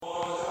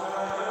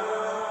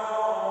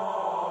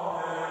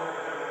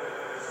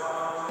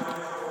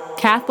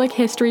Catholic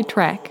History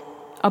Trek,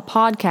 a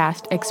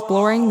podcast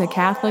exploring the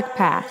Catholic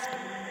past.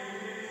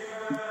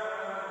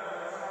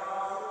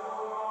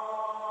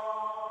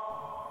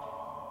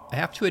 I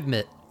have to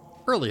admit,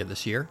 earlier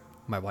this year,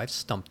 my wife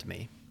stumped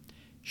me.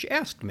 She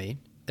asked me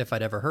if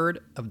I'd ever heard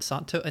of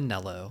Santo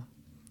Anello.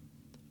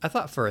 I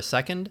thought for a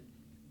second,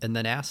 and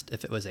then asked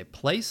if it was a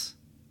place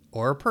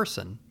or a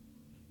person.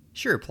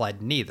 She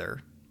replied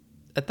neither.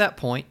 At that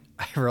point,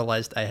 I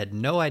realized I had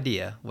no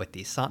idea what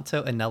the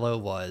Santo Anello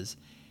was.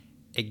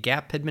 A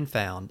gap had been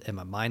found in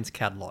my mind's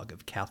catalog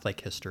of Catholic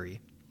history.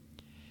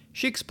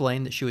 She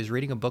explained that she was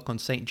reading a book on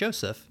St.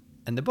 Joseph,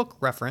 and the book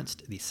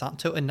referenced the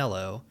Santo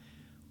Anello,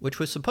 which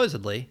was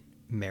supposedly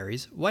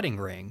Mary's wedding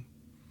ring.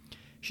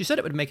 She said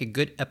it would make a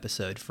good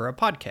episode for a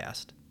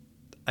podcast.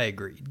 I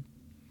agreed.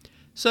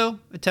 So,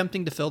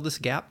 attempting to fill this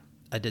gap,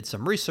 I did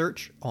some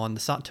research on the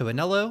Santo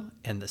Anello,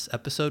 and this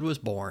episode was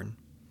born.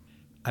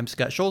 I'm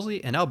Scott Scholze,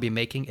 and I'll be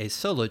making a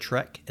solo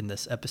trek in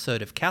this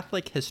episode of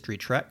Catholic History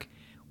Trek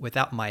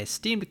without my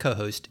esteemed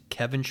co-host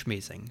Kevin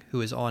Schmeezing,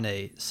 who is on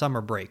a summer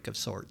break of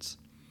sorts.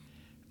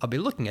 I'll be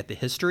looking at the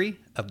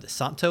history of the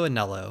Santo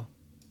Anello.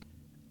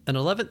 An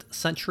 11th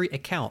century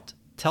account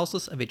tells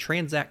us of a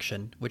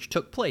transaction which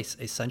took place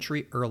a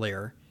century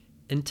earlier.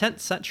 In 10th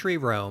century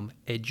Rome,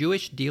 a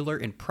Jewish dealer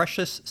in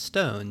precious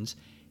stones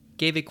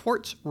gave a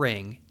quartz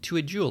ring to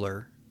a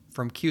jeweler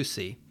from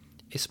Chiusi,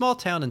 a small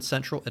town in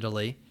central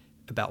Italy,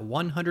 about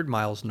 100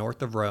 miles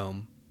north of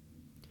Rome.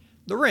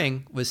 The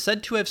ring was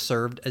said to have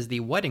served as the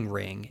wedding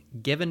ring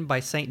given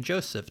by St.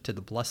 Joseph to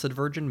the Blessed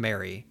Virgin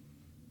Mary.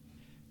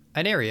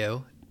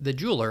 Inario, the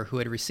jeweler who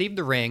had received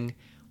the ring,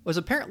 was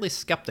apparently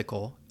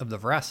skeptical of the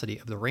veracity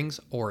of the ring's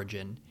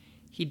origin.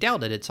 He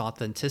doubted its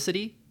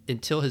authenticity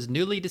until his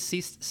newly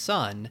deceased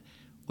son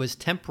was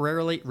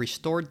temporarily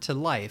restored to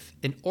life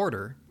in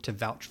order to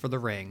vouch for the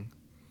ring.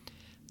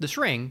 This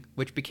ring,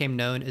 which became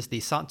known as the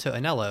Santo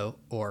Anello,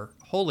 or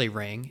Holy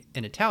Ring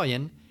in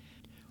Italian,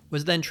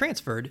 was then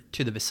transferred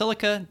to the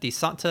Basilica di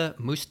Santa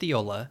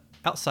Mustiola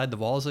outside the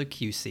walls of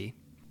Chiusi.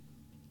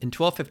 In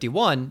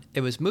 1251,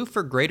 it was moved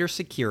for greater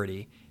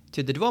security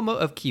to the Duomo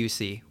of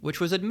Chiusi, which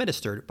was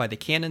administered by the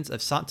canons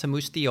of Santa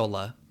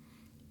Mustiola.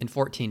 In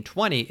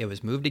 1420, it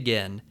was moved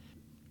again,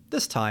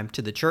 this time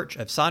to the Church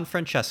of San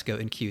Francesco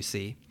in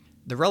Chiusi.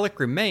 The relic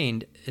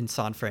remained in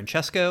San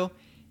Francesco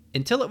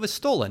until it was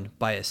stolen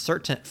by a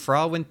certain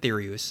Fra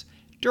Wintherius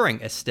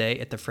during a stay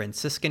at the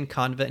Franciscan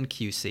convent in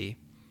Chiusi.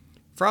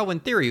 Fra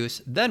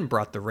Wintherius then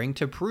brought the ring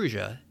to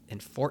Perugia in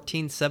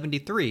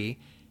 1473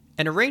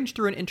 and arranged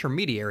through an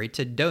intermediary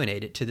to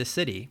donate it to the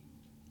city.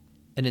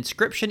 An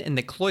inscription in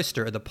the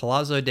cloister of the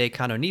Palazzo dei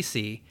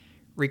Canonici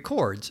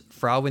records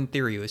Fra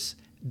Wintherius'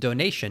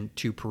 donation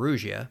to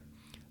Perugia,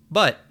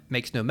 but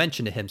makes no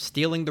mention of him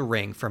stealing the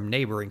ring from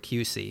neighboring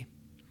Chiusi.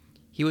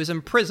 He was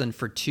imprisoned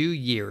for 2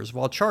 years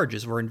while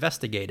charges were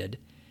investigated.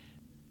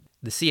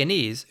 The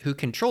Sienese, who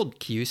controlled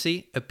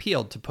Chiusi,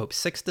 appealed to Pope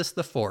Sixtus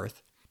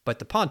IV, but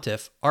the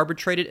pontiff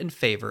arbitrated in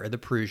favor of the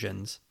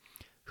Perugians,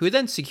 who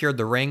then secured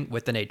the ring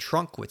within a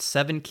trunk with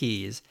 7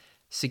 keys,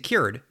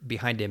 secured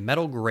behind a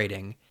metal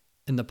grating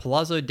in the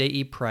Palazzo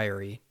dei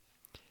Priori.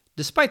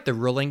 Despite the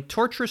ruling,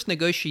 torturous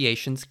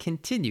negotiations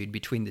continued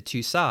between the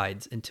two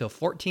sides until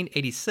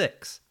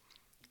 1486,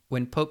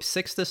 when Pope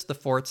Sixtus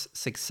IV's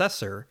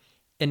successor,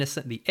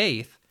 Innocent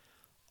VIII,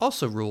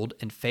 also ruled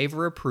in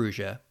favor of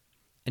Perugia.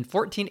 In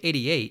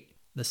 1488,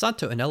 the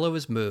Santo Anello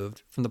was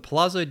moved from the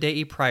Palazzo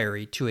dei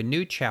Priori to a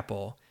new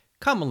chapel,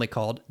 commonly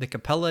called the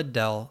Cappella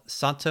del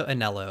Santo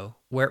Anello,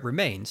 where it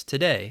remains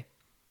today.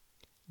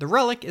 The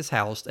relic is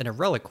housed in a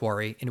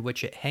reliquary in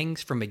which it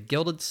hangs from a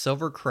gilded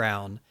silver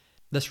crown.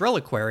 This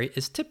reliquary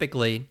is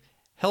typically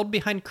held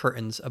behind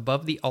curtains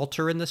above the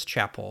altar in this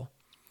chapel,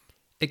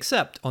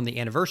 except on the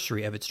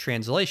anniversary of its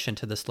translation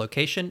to this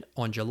location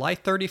on July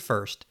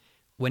 31st,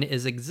 when it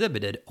is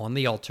exhibited on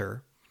the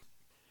altar.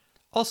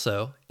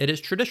 Also, it is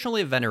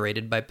traditionally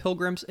venerated by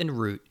pilgrims en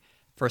route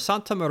for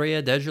Santa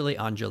Maria degli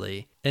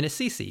Angeli in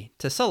Assisi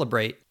to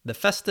celebrate the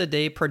Festa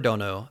de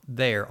Perdono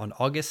there on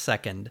August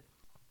 2nd.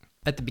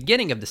 At the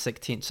beginning of the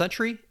 16th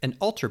century, an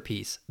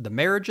altarpiece, the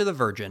Marriage of the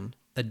Virgin,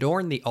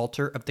 adorned the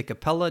altar of the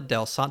Cappella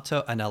del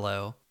Santo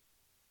Anello.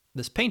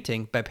 This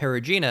painting, by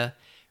Perugina,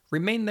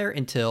 remained there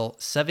until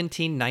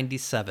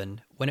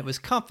 1797, when it was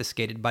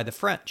confiscated by the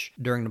French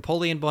during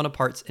Napoleon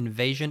Bonaparte's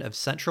invasion of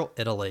central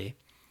Italy,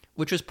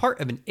 which was part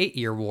of an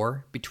 8-year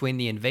war between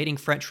the invading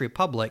French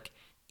Republic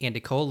and a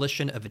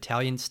coalition of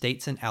Italian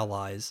states and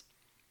allies.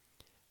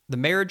 The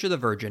Marriage of the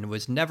Virgin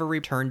was never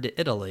returned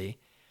to Italy,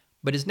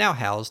 but is now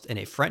housed in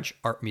a French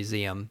art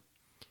museum.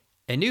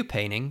 A new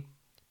painting,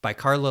 by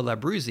Carlo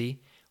Labruzzi,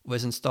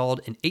 was installed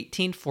in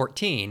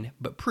 1814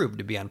 but proved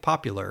to be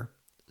unpopular.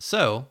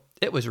 So,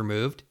 it was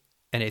removed,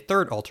 and a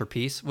third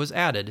altarpiece was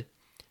added.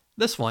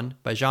 This one,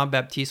 by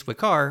Jean-Baptiste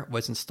Wicquart,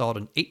 was installed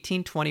in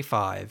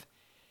 1825.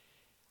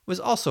 It was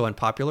also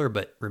unpopular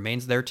but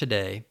remains there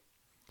today.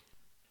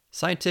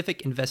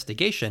 Scientific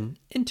investigation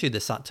into the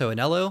Santo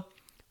Anello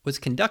was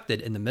conducted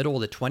in the middle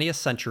of the 20th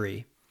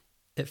century.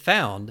 It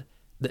found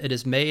that it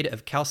is made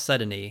of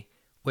chalcedony,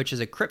 which is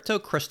a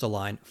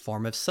cryptocrystalline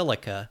form of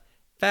silica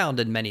found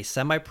in many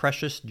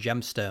semi-precious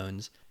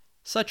gemstones,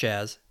 such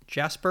as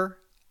jasper,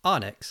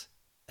 onyx,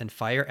 and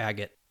fire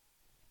agate.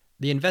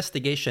 The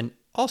investigation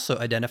also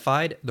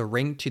identified the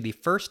ring to the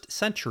 1st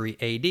century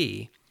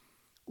AD,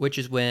 which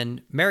is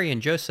when Mary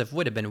and Joseph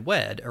would have been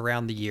wed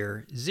around the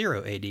year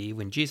 0 AD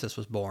when Jesus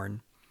was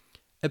born.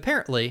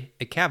 Apparently,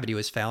 a cavity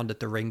was found at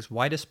the ring's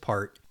widest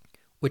part,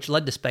 which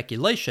led to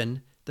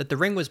speculation that the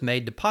ring was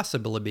made to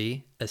possibly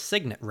be a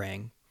signet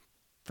ring.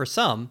 For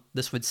some,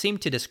 this would seem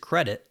to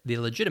discredit the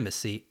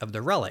legitimacy of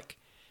the relic,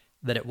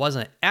 that it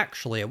wasn't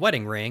actually a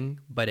wedding ring,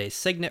 but a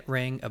signet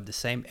ring of the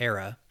same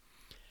era.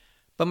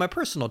 But my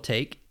personal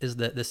take is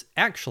that this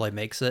actually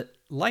makes it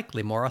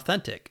likely more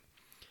authentic.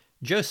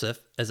 Joseph,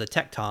 as a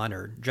tekton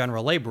or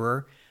general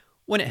laborer,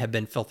 wouldn't have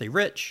been filthy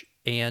rich,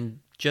 and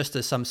just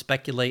as some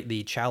speculate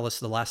the chalice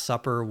of the Last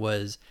Supper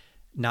was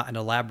not an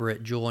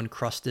elaborate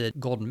jewel-encrusted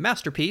golden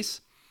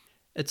masterpiece,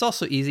 it's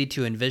also easy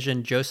to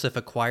envision Joseph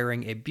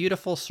acquiring a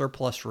beautiful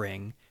surplus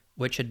ring,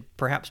 which had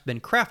perhaps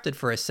been crafted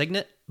for a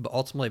signet, but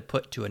ultimately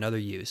put to another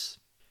use.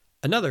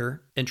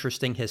 Another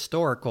interesting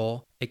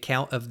historical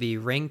account of the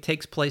ring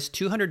takes place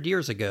 200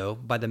 years ago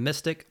by the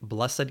mystic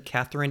Blessed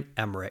Catherine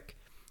Emmerich,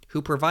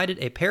 who provided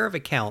a pair of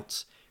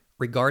accounts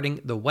regarding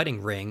the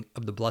wedding ring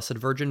of the Blessed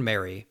Virgin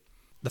Mary.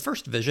 The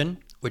first vision,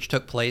 which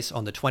took place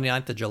on the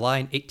 29th of July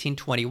in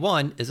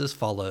 1821, is as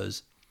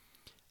follows.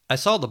 I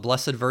saw the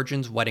Blessed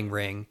Virgin's wedding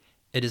ring.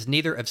 It is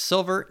neither of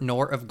silver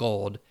nor of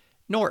gold,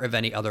 nor of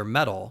any other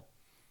metal.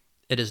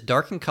 It is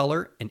dark in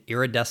color and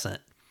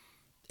iridescent.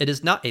 It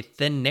is not a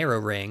thin, narrow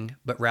ring,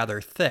 but rather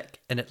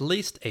thick and at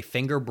least a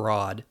finger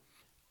broad.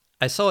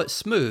 I saw it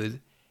smooth,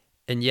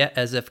 and yet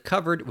as if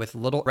covered with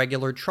little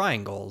regular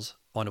triangles,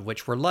 on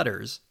which were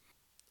letters.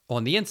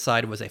 On the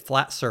inside was a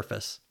flat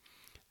surface.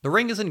 The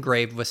ring is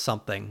engraved with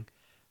something.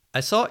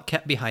 I saw it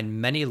kept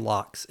behind many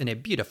locks in a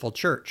beautiful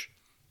church.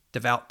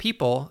 Devout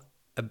people,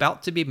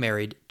 about to be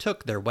married,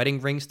 took their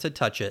wedding rings to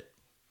touch it.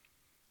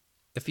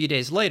 A few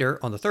days later,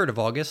 on the 3rd of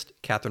August,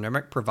 Catherine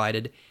Emmerich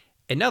provided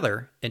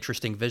another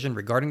interesting vision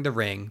regarding the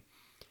ring.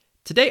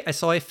 Today I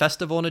saw a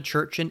festival in a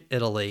church in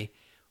Italy,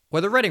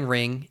 where the wedding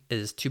ring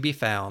is to be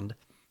found.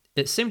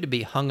 It seemed to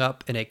be hung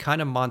up in a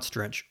kind of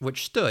monstrance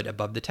which stood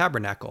above the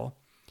tabernacle.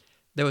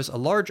 There was a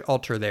large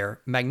altar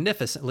there,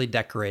 magnificently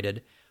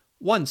decorated.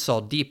 One saw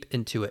deep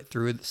into it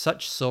through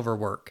such silver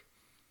work.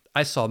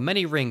 I saw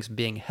many rings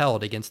being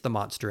held against the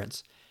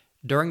monstrance.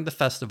 During the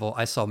festival,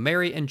 I saw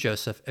Mary and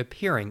Joseph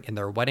appearing in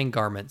their wedding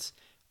garments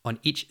on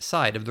each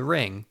side of the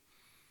ring,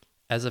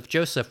 as if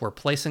Joseph were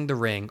placing the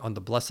ring on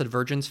the Blessed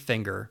Virgin's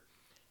finger.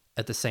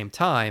 At the same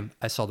time,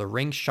 I saw the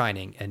ring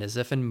shining and as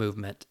if in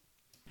movement.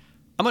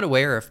 I'm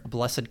unaware if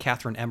Blessed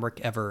Catherine Emmerich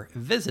ever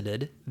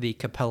visited the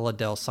Cappella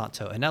del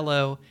Santo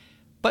Anello,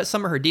 but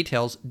some of her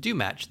details do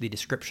match the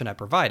description I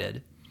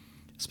provided,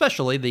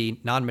 especially the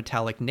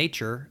non-metallic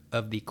nature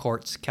of the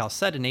quartz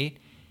chalcedony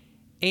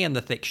and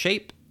the thick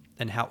shape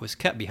and how it was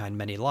kept behind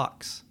many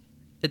locks.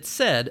 It's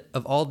said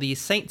of all the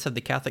saints of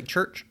the Catholic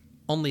Church,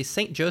 only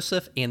St.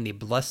 Joseph and the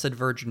Blessed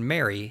Virgin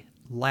Mary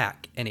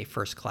lack any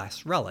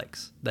first-class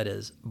relics, that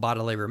is,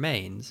 bodily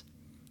remains.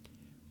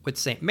 With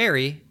St.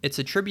 Mary, it's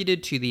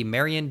attributed to the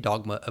Marian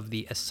dogma of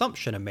the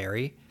Assumption of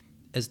Mary,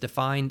 as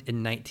defined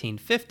in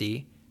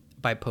 1950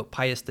 by Pope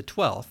Pius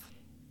XII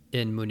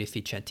in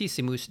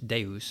Munificentissimus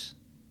Deus,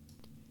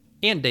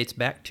 and dates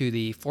back to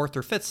the 4th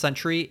or 5th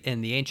century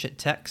in the ancient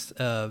texts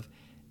of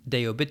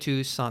De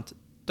Obitu Sant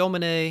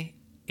Domine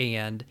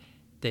and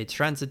De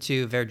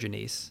Transitu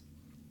Virginis.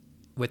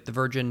 With the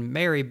Virgin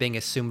Mary being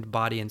assumed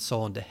body and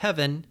soul into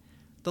heaven,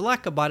 the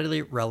lack of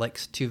bodily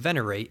relics to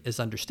venerate is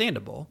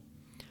understandable.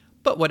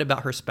 But what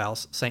about her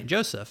spouse, St.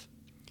 Joseph?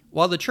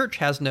 While the Church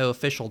has no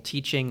official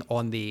teaching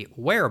on the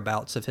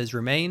whereabouts of his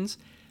remains,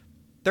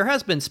 there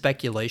has been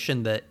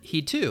speculation that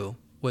he too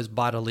was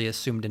bodily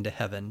assumed into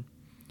heaven.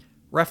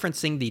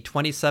 Referencing the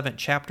 27th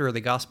chapter of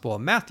the Gospel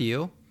of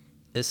Matthew,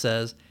 it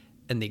says,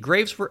 "And the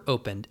graves were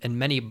opened, and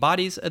many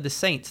bodies of the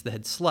saints that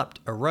had slept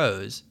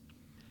arose."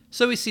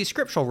 So we see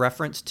scriptural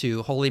reference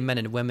to holy men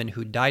and women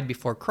who died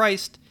before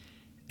Christ,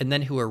 and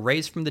then who were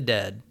raised from the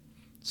dead.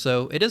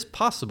 So it is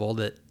possible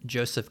that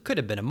Joseph could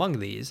have been among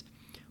these,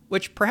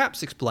 which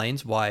perhaps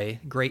explains why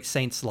great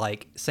saints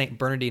like St.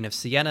 Bernardine of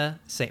Siena,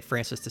 St.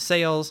 Francis de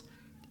Sales,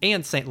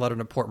 and St.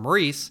 Leonard of Port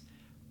Maurice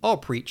all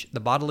preach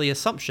the bodily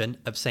assumption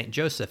of St.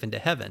 Joseph into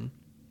heaven.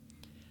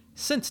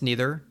 Since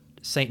neither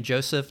St.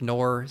 Joseph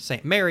nor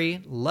St.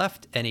 Mary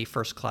left any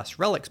first-class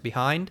relics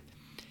behind,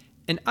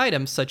 an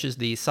item such as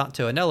the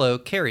Santo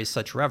Anello carries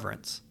such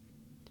reverence.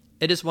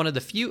 It is one of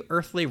the few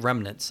earthly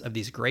remnants of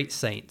these great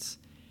saints,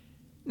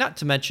 not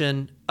to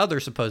mention other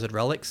supposed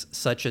relics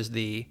such as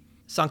the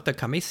Sancta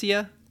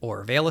Camicia,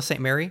 or Veil of St.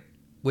 Mary,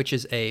 which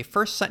is a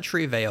 1st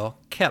century veil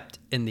kept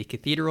in the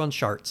Cathedral in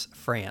Chartres,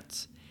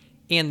 France,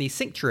 and the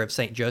Cincture of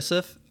St.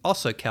 Joseph,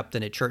 also kept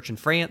in a church in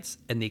France,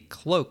 and the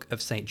Cloak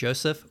of St.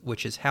 Joseph,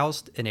 which is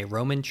housed in a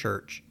Roman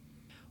church.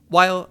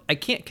 While I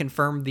can't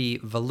confirm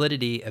the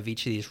validity of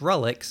each of these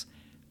relics,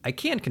 I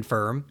can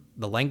confirm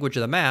the language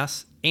of the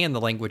Mass and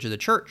the language of the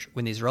church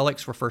when these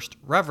relics were first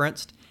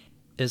reverenced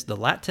is the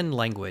Latin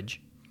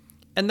language,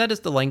 and that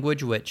is the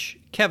language which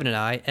Kevin and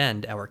I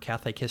end our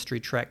Catholic History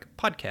Trek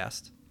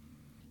podcast.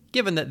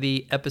 Given that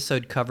the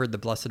episode covered the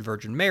Blessed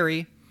Virgin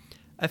Mary,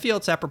 I feel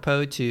it's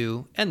apropos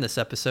to end this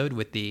episode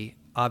with the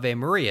Ave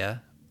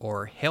Maria,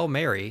 or Hail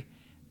Mary,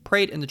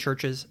 prayed in the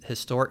Church's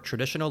historic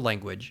traditional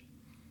language.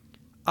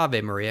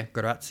 Ave Maria,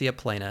 gratia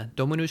plena,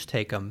 Dominus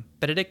tecum,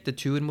 benedicta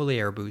tu in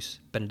mulieribus,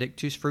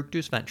 benedictus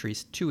fructus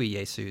ventris tui,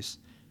 Iesus.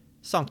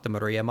 Sancta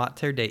Maria,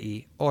 Mater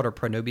Dei, ora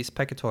pro nobis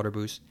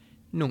peccatoribus,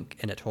 nunc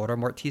in et hora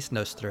mortis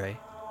nostrae.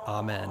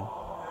 Amen.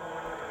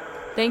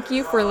 Thank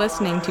you for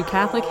listening to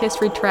Catholic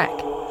History Trek.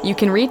 You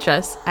can reach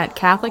us at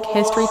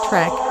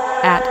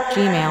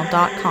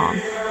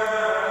catholichistorytrek@gmail.com.